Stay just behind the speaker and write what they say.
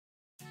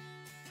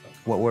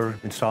What we're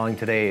installing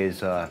today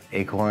is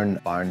Acorn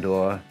barn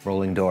door,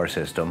 rolling door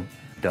system.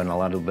 Done a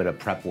little bit of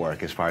prep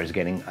work as far as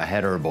getting a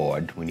header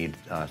board. We need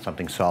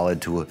something solid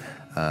to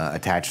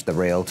attach the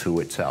rail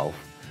to itself,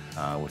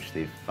 which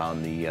they've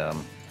found the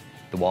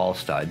wall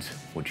studs,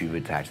 which you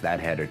attach that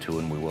header to,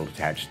 and we will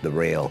attach the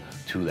rail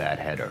to that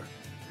header.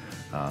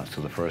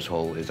 So the first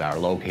hole is our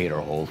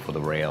locator hole for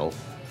the rail.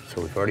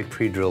 So we've already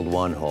pre-drilled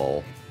one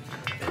hole.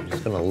 I'm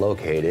just going to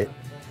locate it.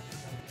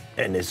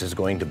 And this is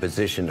going to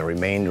position the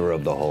remainder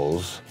of the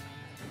holes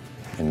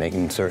and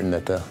making certain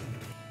that the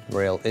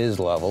rail is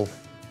level.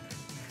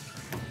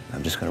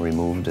 I'm just going to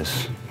remove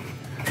this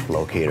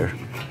locator.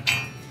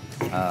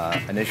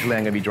 Initially,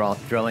 I'm going to be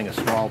drilling a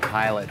small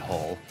pilot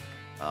hole,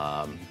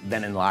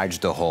 then enlarge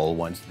the hole.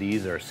 Once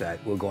these are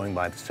set, we're going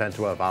by the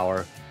center of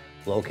our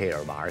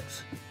locator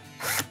marks.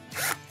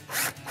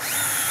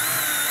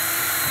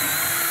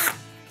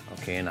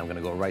 Okay, and I'm going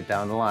to go right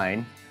down the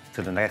line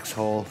to the next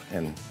hole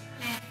and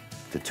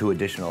the 2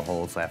 additional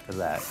holes after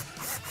that.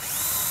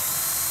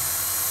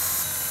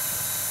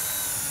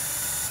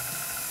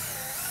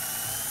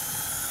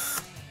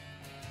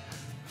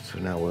 So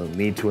now we'll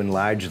need to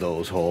enlarge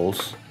those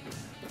holes.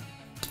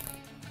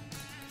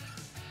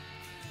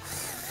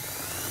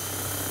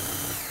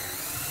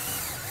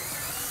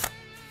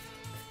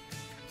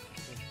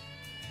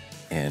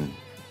 And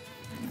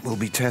we'll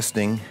be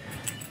testing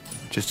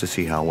just to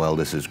see how well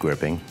this is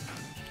gripping.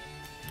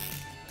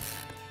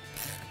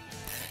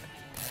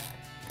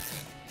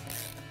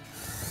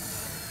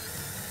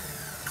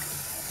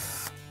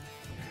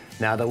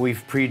 Now that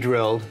we've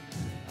pre-drilled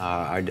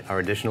our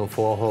additional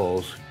 4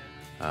 holes,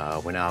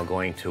 we're now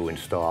going to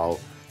install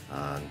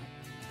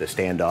the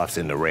standoffs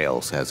in the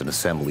rails as an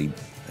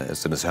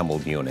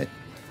assembled unit.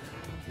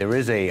 There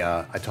is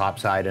a top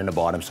side and a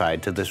bottom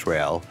side to this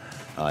rail.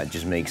 It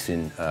just makes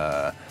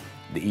the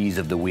ease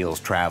of the wheels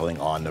traveling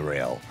on the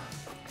rail.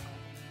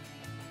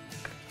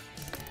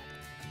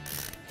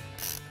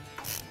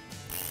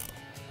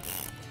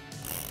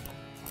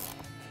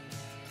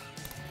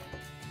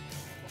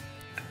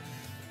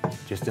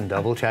 Just in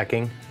double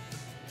checking.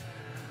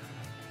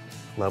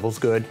 Level's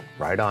good,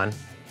 right on.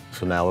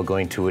 So now we're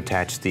going to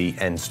attach the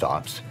end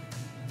stops.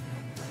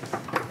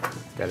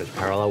 That is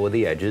parallel with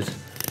the edges.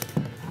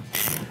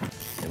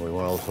 And we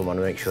also want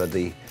to make sure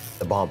the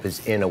bump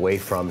is in away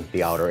from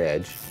the outer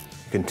edge.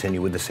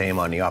 Continue with the same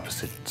on the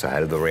opposite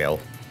side of the rail.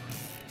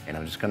 And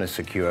I'm just going to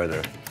secure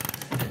the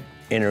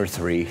inner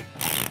 3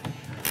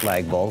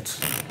 lag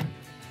bolts.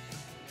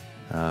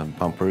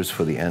 Bumpers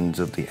for the ends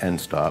of the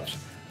end stops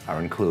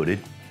are included.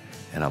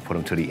 And I'll put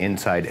them to the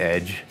inside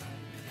edge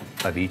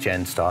of each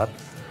end stop.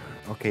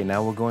 Okay,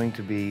 now we're going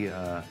to be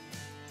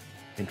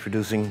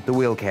introducing the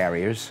wheel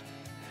carriers.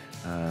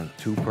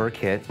 2 per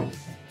kit, 1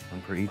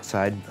 per each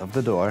side of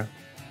the door.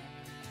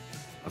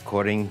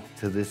 According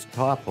to this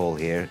top hole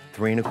here,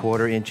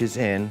 3¼ inches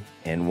in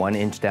and 1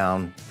 inch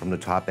down from the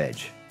top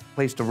edge.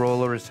 Place the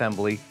roller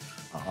assembly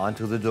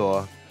onto the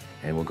door,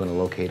 and we're going to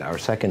locate our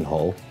second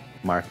hole.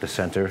 Mark the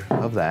center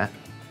of that.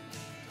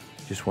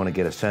 Just want to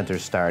get a center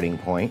starting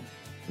point.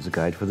 As a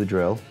guide for the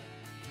drill.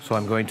 So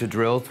I'm going to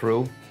drill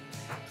through,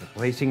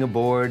 placing a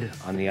board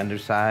on the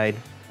underside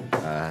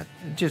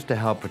just to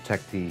help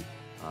protect the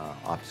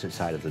opposite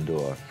side of the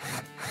door.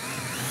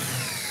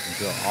 And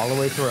drill all the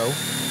way through.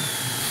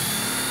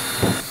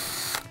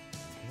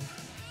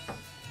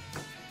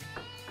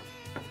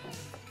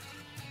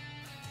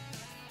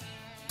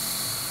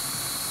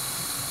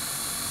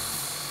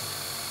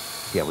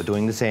 Yeah, we're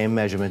doing the same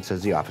measurements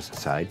as the opposite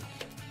side.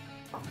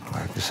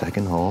 Mark the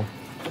second hole.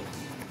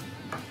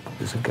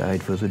 As a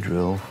guide for the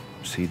drill.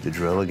 Proceed the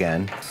drill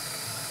again.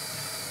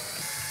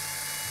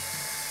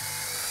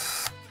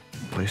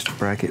 Place the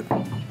bracket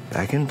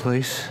back in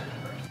place.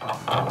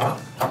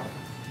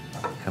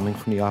 Coming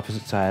from the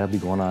opposite side, I'll be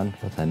going on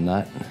with a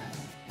nut.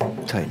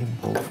 Tightening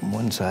the bolt from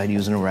one side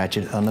using a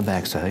ratchet on the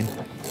back side.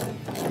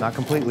 Not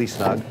completely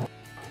snug.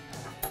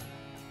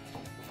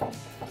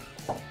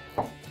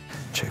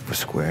 Check for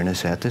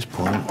squareness at this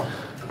point,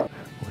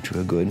 which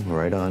we're good,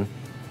 right on.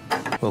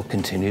 We'll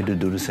continue to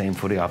do the same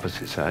for the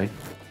opposite side.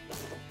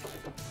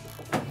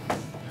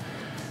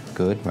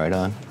 Good, right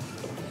on.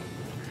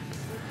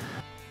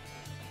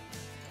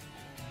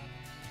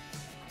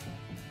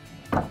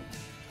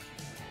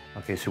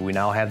 Okay, so we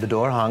now have the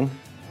door hung.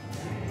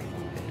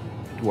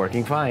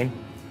 Working fine.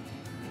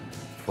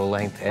 Full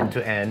length end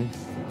to end.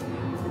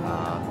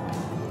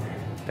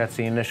 That's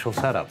the initial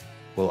setup.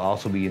 We'll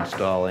also be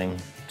installing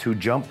 2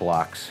 jump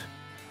blocks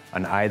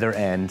on either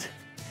end,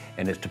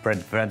 and it's to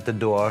prevent the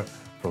door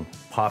from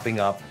popping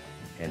up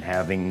and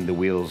having the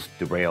wheels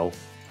derail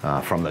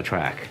from the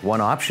track.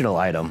 One optional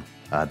item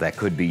that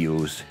could be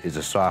used is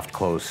a soft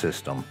close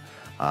system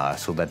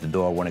so that the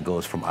door, when it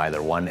goes from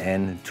either one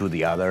end to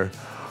the other,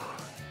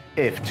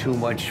 if too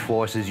much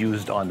force is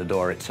used on the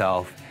door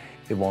itself,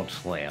 it won't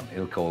slam.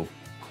 It'll go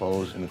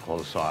close and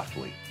close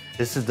softly.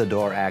 This is the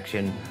door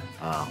action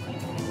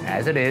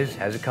as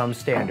it comes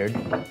standard,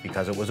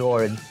 because it was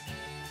ordered,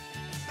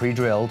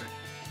 pre-drilled,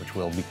 which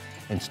we'll be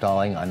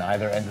installing on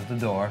either end of the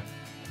door.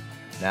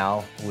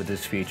 Now, with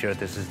this feature,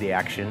 this is the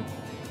action.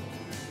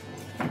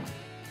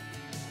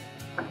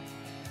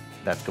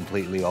 That's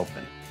completely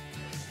open.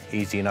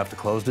 Easy enough to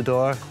close the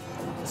door.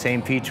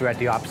 Same feature at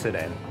the opposite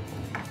end,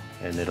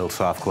 and it'll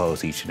soft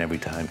close each and every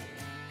time.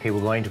 Okay,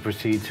 we're going to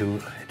proceed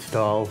to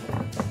install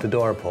the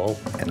door pull,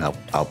 and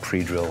I'll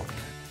pre-drill.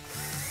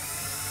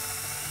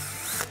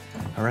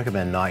 I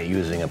recommend not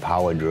using a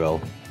power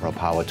drill or a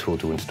power tool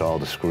to install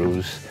the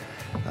screws.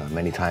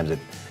 Many times it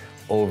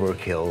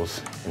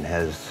overkills and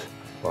has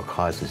or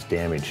causes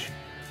damage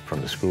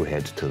from the screw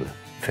heads to the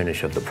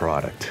finish of the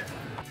product.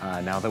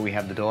 Now that we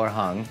have the door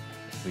hung,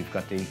 we've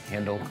got the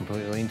handle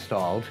completely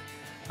installed.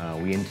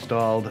 We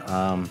installed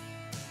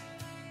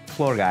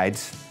floor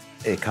guides.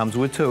 It comes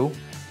with 2,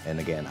 and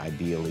again,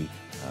 ideally,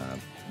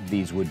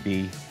 these would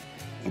be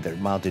either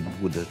mounted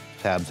with the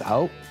tabs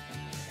out,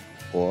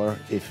 or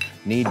if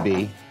need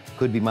be,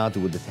 could be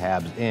mounted with the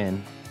tabs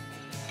in,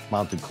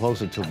 mounted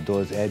closer to the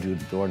door's edge with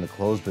the door in the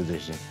closed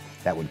position.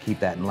 That would keep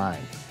that in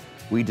line.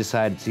 We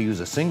decided to use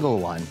a single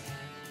one.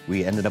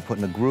 We ended up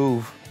putting a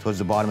groove towards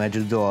the bottom edge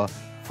of the door,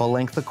 full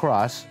length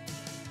across.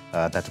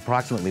 That's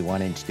approximately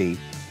 1 inch deep.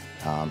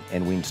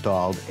 And we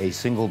installed a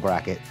single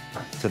bracket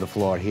to the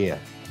floor here.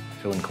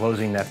 So in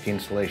closing, that's the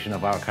installation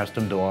of our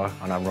custom door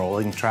on our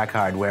rolling track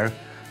hardware.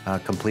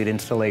 Complete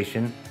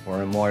installation.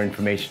 For more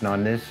information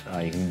on this,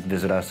 you can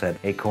visit us at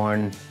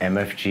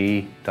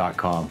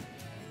acornmfg.com.